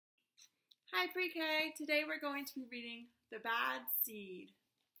Hi Pre-K! Today we're going to be reading The Bad Seed.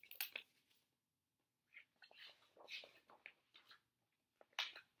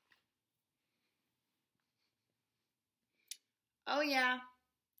 Oh yeah,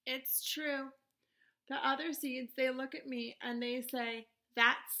 it's true. The other seeds, they look at me and they say,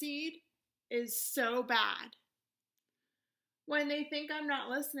 that seed is so bad. When they think I'm not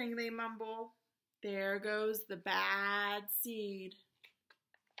listening, they mumble, there goes the bad seed.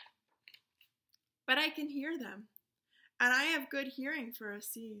 But I can hear them, and I have good hearing for a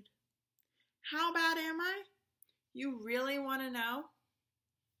seed. How bad am I? You really want to know?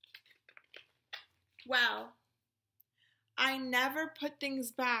 Well, I never put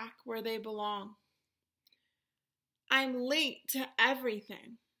things back where they belong. I'm late to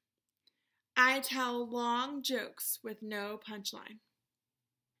everything. I tell long jokes with no punchline.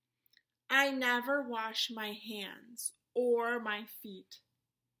 I never wash my hands or my feet.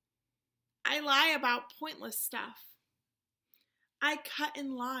 I lie about pointless stuff. I cut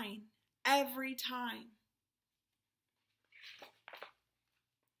in line every time.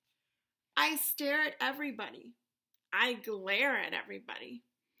 I stare at everybody. I glare at everybody.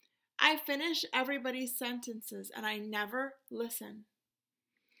 I finish everybody's sentences and I never listen.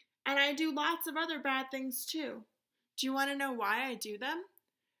 And I do lots of other bad things too. Do you want to know why I do them?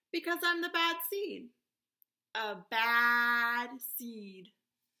 Because I'm the bad seed. A bad seed.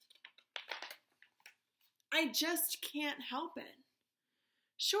 I just can't help it.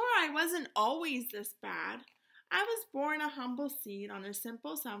 Sure, I wasn't always this bad. I was born a humble seed on a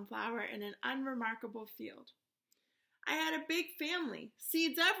simple sunflower in an unremarkable field. I had a big family,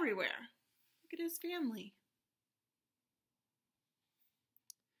 seeds everywhere. Look at his family.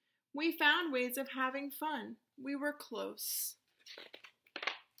 We found ways of having fun. We were close.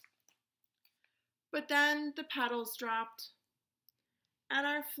 But then the petals dropped, and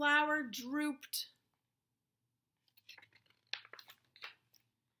our flower drooped.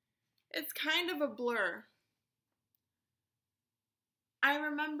 It's kind of a blur. I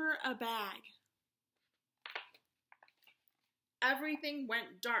remember a bag. Everything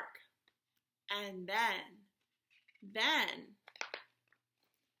went dark. And then,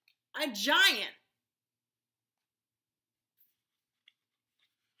 a giant.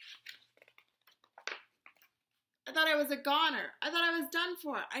 I thought I was a goner. I thought I was done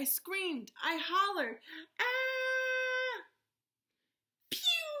for. I screamed. I hollered. Ah!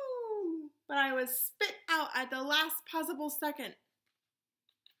 Pew! But I was spit out at the last possible second.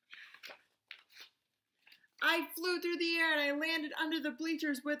 I flew through the air and I landed under the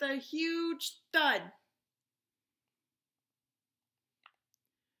bleachers with a huge thud.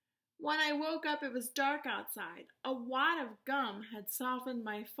 When I woke up, it was dark outside. A wad of gum had softened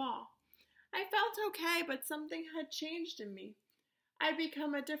my fall. I felt okay, but something had changed in me. I'd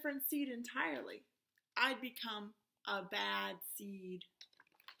become a different seed entirely. I'd become a bad seed.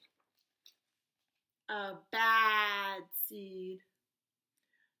 A bad seed.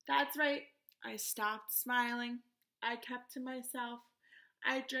 That's right. I stopped smiling. I kept to myself.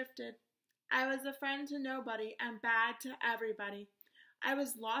 I drifted. I was a friend to nobody and bad to everybody. I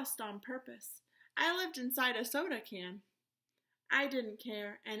was lost on purpose. I lived inside a soda can. I didn't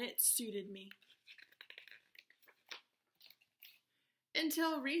care, and it suited me.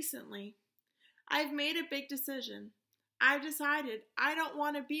 Until recently, I've made a big decision. I've decided I don't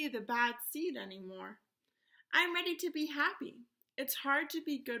want to be the bad seed anymore. I'm ready to be happy. It's hard to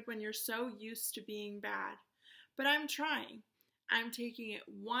be good when you're so used to being bad, but I'm trying. I'm taking it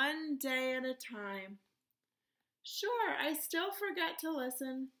one day at a time. Sure, I still forget to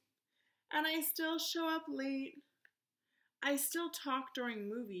listen, and I still show up late. I still talk during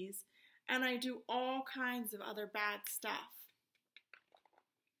movies, and I do all kinds of other bad stuff.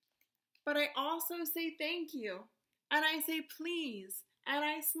 But I also say thank you, and I say please, and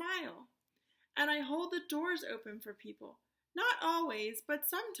I smile, and I hold the doors open for people. Not always, but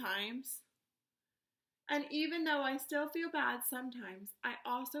sometimes. And even though I still feel bad sometimes, I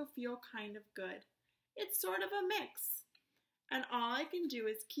also feel kind of good. It's sort of a mix. And all I can do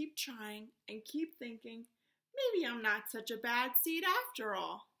is keep trying and keep thinking, maybe I'm not such a bad seed after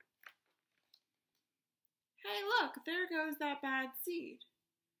all. Hey, look, there goes that bad seed.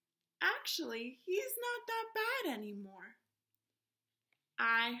 Actually, he's not that bad anymore.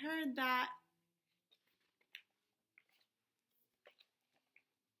 I heard that.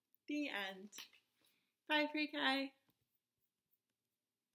 The end. Bye, Pre-K.